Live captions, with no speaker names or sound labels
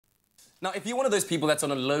Now, if you're one of those people that's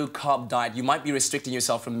on a low-carb diet, you might be restricting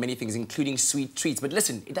yourself from many things, including sweet treats. But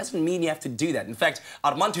listen, it doesn't mean you have to do that. In fact,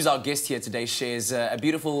 Armand, who's our guest here today, shares a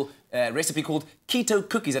beautiful recipe called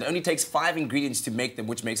Keto-cookies. It only takes 5 ingredients to make them,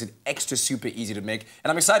 which makes it extra super easy to make.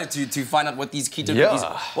 And I'm excited to find out what these Keto-cookies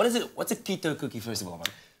are. What is it? What's a Keto-cookie, first of all,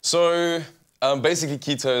 Armand? So, basically,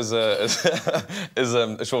 keto is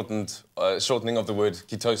a shortening of the word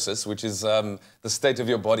ketosis, which is the state of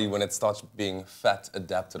your body when it starts being fat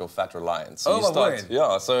adapted or fat reliant. So oh, my word.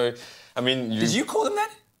 Yeah, so, I mean... Did you call them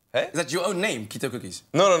that? Hey? Is that your own name, Keto-cookies?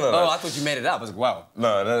 No. Oh, I thought you made it up. I was like, wow.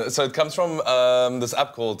 No. So it comes from this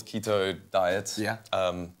app called Keto Diet. Yeah.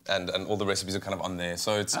 And all the recipes are kind of on there.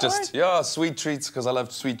 So it's just, yeah, sweet treats, because I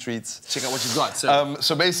love sweet treats. Check out what you've got.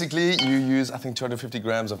 So basically, you use, I think, 250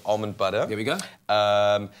 grams of almond butter. Here we go.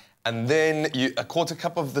 And then a quarter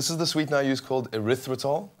cup of, this is the sweetener I use called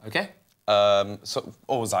erythritol. Okay.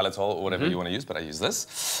 Or xylitol, or whatever you want to use, but I use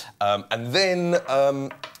this. And then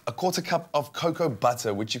a quarter cup of cocoa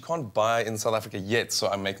butter, which you can't buy in South Africa yet, so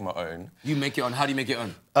I make my own. You make your own? How do you make your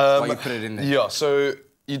own? Why you put it in there? Yeah, so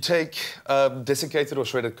you take desiccated or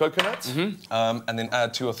shredded coconut, and then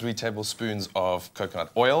add 2 or 3 tablespoons of coconut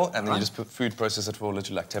oil, and then you just food process it for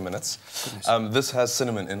literally like 10 minutes. This has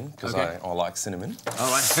cinnamon in, because I like cinnamon.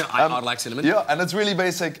 All right, I like cinnamon. Yeah, and it's really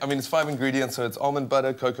basic. I mean, it's 5 ingredients, so it's almond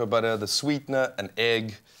butter, cocoa butter, the sweetener, an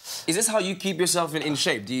egg. Is this how you keep yourself in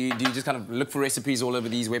shape? Do you just kind of look for recipes all over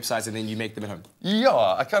these websites and then you make them at home? Yeah,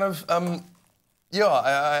 I kind of...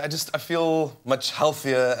 I feel much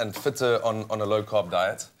healthier and fitter on a low-carb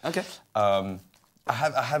diet. Okay. I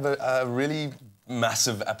have a really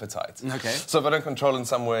massive appetite. Okay. So if I don't control in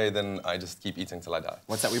some way, then I just keep eating till I die.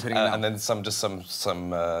 What's that we're putting in now? And then some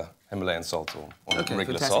Himalayan salt or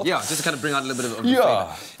regular salt. Yeah, just to kind of bring out a little bit of the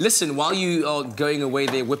flavor. Listen, while you are going away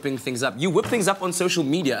there whipping things up, you whip things up on social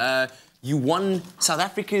media. You won South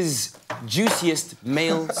Africa's juiciest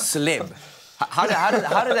male celeb. How did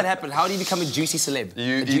that happen? How do you become a juicy celeb?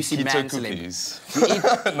 You a juicy eat man Keto-cookies.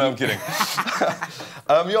 celeb. No, I'm kidding.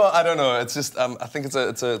 Yeah, I don't know. It's just I think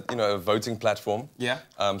it's a voting platform. Yeah.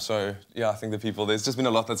 So yeah, I think there's just been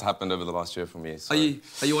a lot that's happened over the last year for me. So.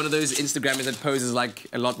 Are you one of those Instagrammers that poses like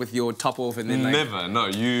a lot with your top off and then like... Never. No,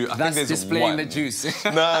 I think there's displaying one. the juice.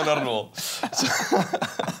 No, not at all.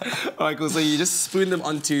 All right, cool. So you just spoon them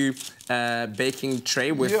onto a baking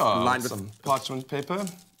tray with lined with some parchment paper.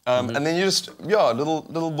 And then you just,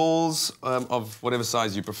 little balls of whatever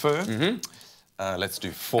size you prefer. Let's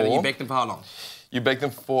do 4. And then you bake them for how long? You bake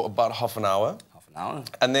them for about half an hour. Half an hour.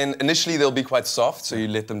 And then initially they'll be quite soft, so you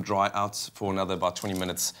let them dry out for another about 20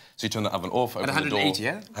 minutes. So you turn the oven off, open the door. At 180,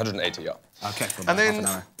 yeah? 180, yeah. Okay, for about half an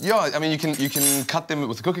hour. Yeah, I mean, you can cut them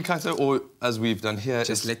with a cookie cutter, or as we've done here,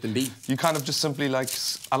 just let them be. You kind of just simply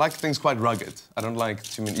I like things quite rugged. I don't like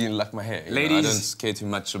too many, like my hair. Ladies, I don't care too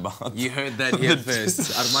much about. You heard that here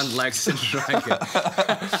first. Armand likes to drag it.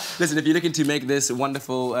 Listen, if you're looking to make this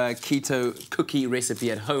wonderful keto cookie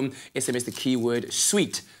recipe at home, SMS the keyword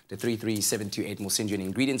sweet to 33728, and we'll send you an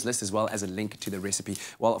ingredients list as well as a link to the recipe.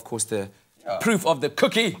 Well, of course, the proof of the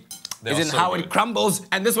cookie is in how it crumbles,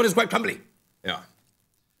 and this one is quite crumbly. Yeah.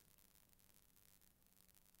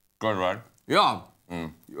 Good, right? Yeah.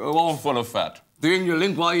 You're all full of fat. Doing your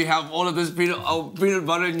link while you have all of this peanut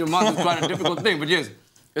butter in your mouth is quite a difficult thing, but yes,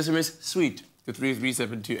 SMS sweet to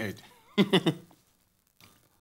 33728.